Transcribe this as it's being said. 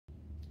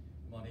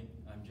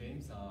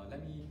James.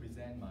 Let me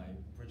present my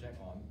project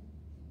on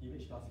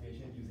image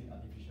classification using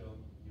artificial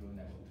neural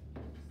network.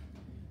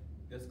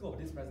 The scope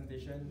of this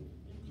presentation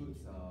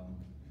includes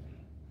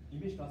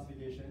image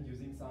classification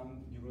using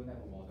some neural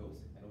network models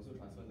and also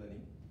transfer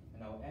learning.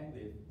 And I'll end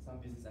with some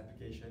business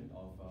application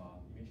of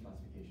image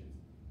classifications.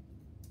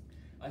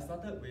 I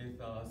started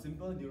with a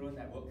simple neural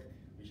network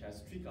which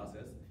has 3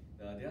 classes.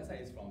 The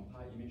dataset is from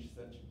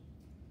PyImageSearch.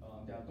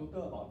 There are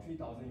total about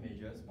 3,000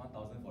 images,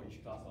 1,000 for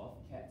each class of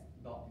cat,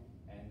 dog,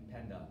 and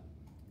panda.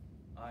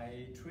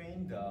 I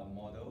trained the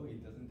model.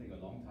 It doesn't take a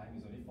long time,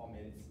 it's only 4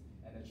 minutes,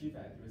 and achieved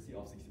an accuracy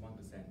of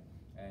 61%.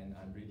 And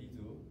I'm ready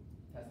to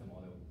test the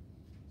model.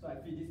 So I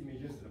feed these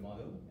images to the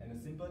model, and a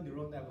simple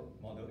neural network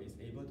model is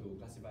able to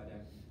classify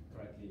them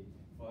correctly.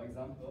 For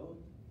example,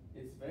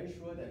 it's very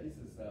sure that this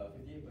is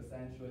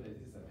 58% sure that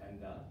this is a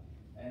panda,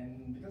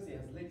 and because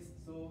it has legs,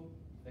 so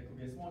there could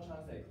be a small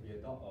chance that it could be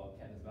a dog or a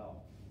cat as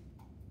well.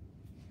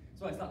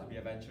 So I start to be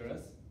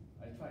adventurous.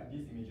 I tried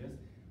these images.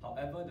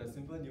 However, the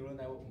simple neural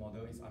network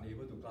model is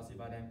unable to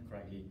classify them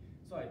correctly.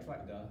 So I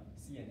tried the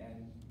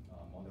CNN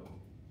model.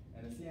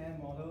 And the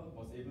CNN model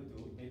was able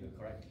to make the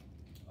correct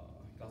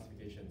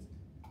classifications.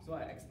 So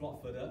I explored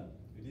further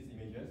with these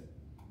images.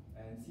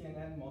 And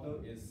CNN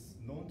model is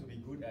known to be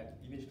good at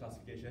image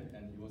classification,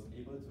 and it was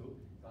able to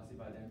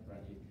classify them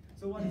correctly.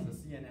 So what is the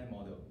CNN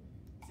model?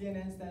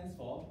 CNN stands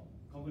for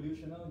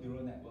Convolutional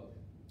Neural Network,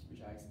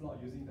 which I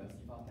explored using the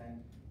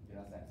CIFAR-10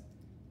 datasets.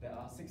 There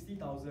are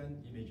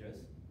 60,000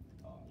 images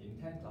in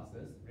 10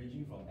 classes,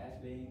 ranging from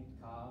airplane,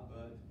 car,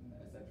 bird,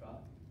 etc.,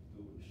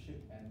 to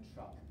ship and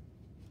truck.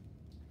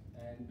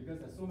 And because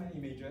there's so many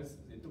images,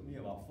 it took me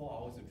about 4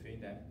 hours to train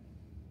them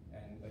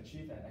and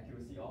achieved an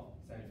accuracy of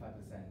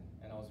 75%.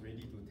 And I was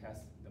ready to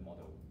test the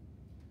model.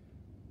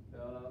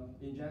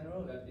 In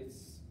general,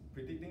 it's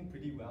predicting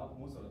pretty well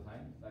most of the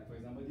time. Like for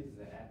example, this is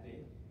an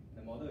airplane.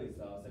 The model is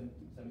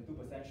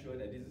 72% sure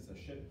that this is a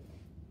ship,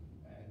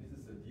 and this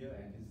is a deer,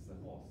 and this is a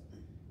horse.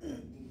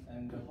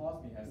 And the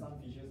horse may have some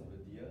features of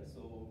the deer,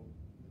 so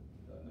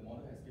the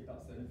model has picked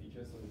up certain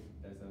features, so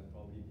there's a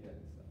probability at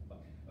this.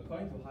 But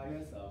according to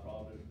highest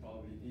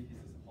probability,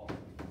 this is a horse.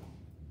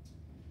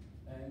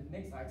 And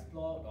next, I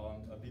explored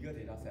on a bigger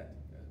data set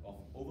of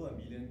over 1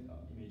 million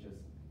images.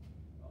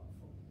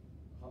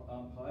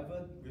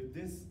 However, with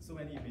so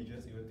many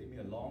images, it will take me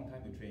a long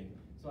time to train.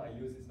 So I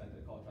use this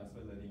method called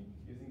transfer learning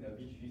using the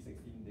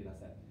VG16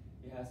 dataset.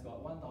 It has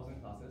got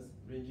 1,000 classes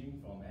ranging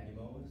from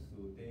animals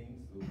to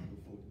things to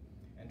food.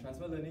 And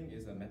transfer learning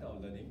is a method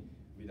of learning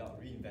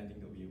without reinventing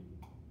the wheel.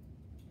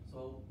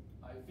 So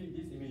I feed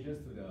these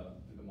images to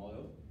the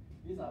model.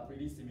 These are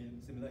pretty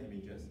similar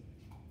images,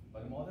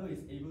 but the model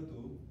is able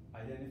to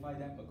identify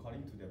them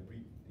according to the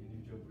breed, the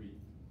individual breed.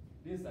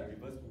 This is like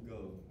reverse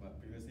Google.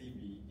 Previously,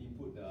 we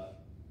input the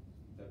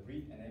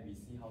breed and then we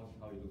see how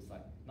it looks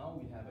like. Now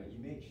we have an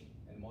image,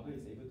 and the model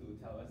is able to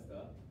tell us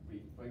the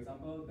breed. For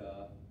example,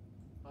 the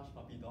Hush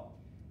Puppy Dog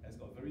has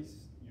got very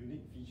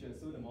unique features,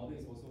 so the model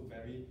is also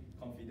very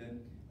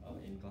confident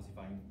in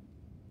classifying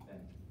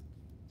them.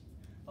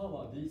 How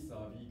about these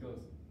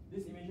vehicles?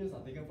 These images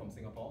are taken from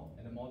Singapore,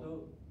 and the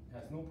model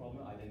has no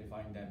problem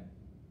identifying them.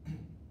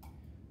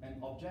 And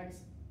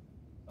objects,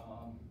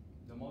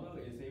 the model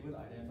is able to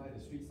identify the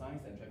street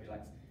signs and traffic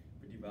lights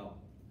pretty well.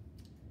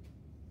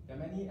 There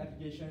are many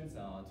applications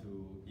to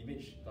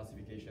image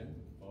classification.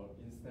 For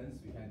instance,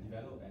 we can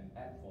develop an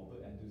app for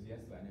bird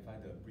enthusiasts to identify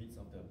the breeds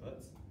of the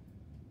birds.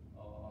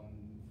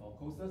 For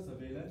coastal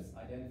surveillance,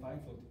 identifying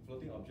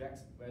floating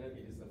objects, whether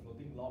it is a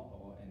floating log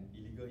or an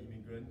illegal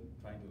immigrant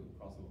trying to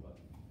cross over.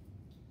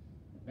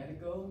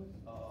 Medical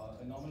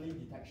anomaly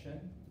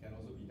detection can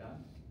also be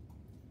done.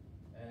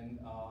 And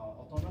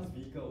autonomous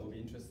vehicle will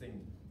be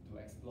interesting to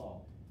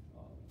explore.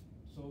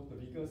 So the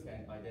vehicles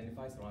can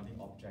identify surrounding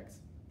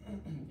objects.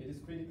 It is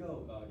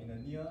critical in a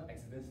near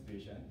accident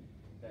situation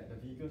that the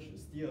vehicle should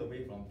steer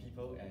away from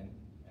people and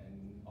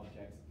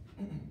objects.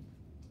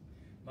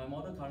 My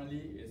model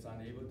currently is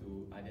unable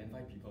to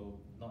identify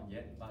people, not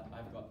yet, but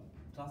I've got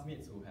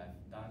classmates who have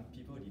done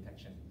people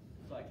detection,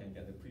 so I can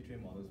get the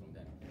pre-trained models from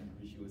them,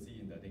 which you will see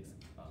in the next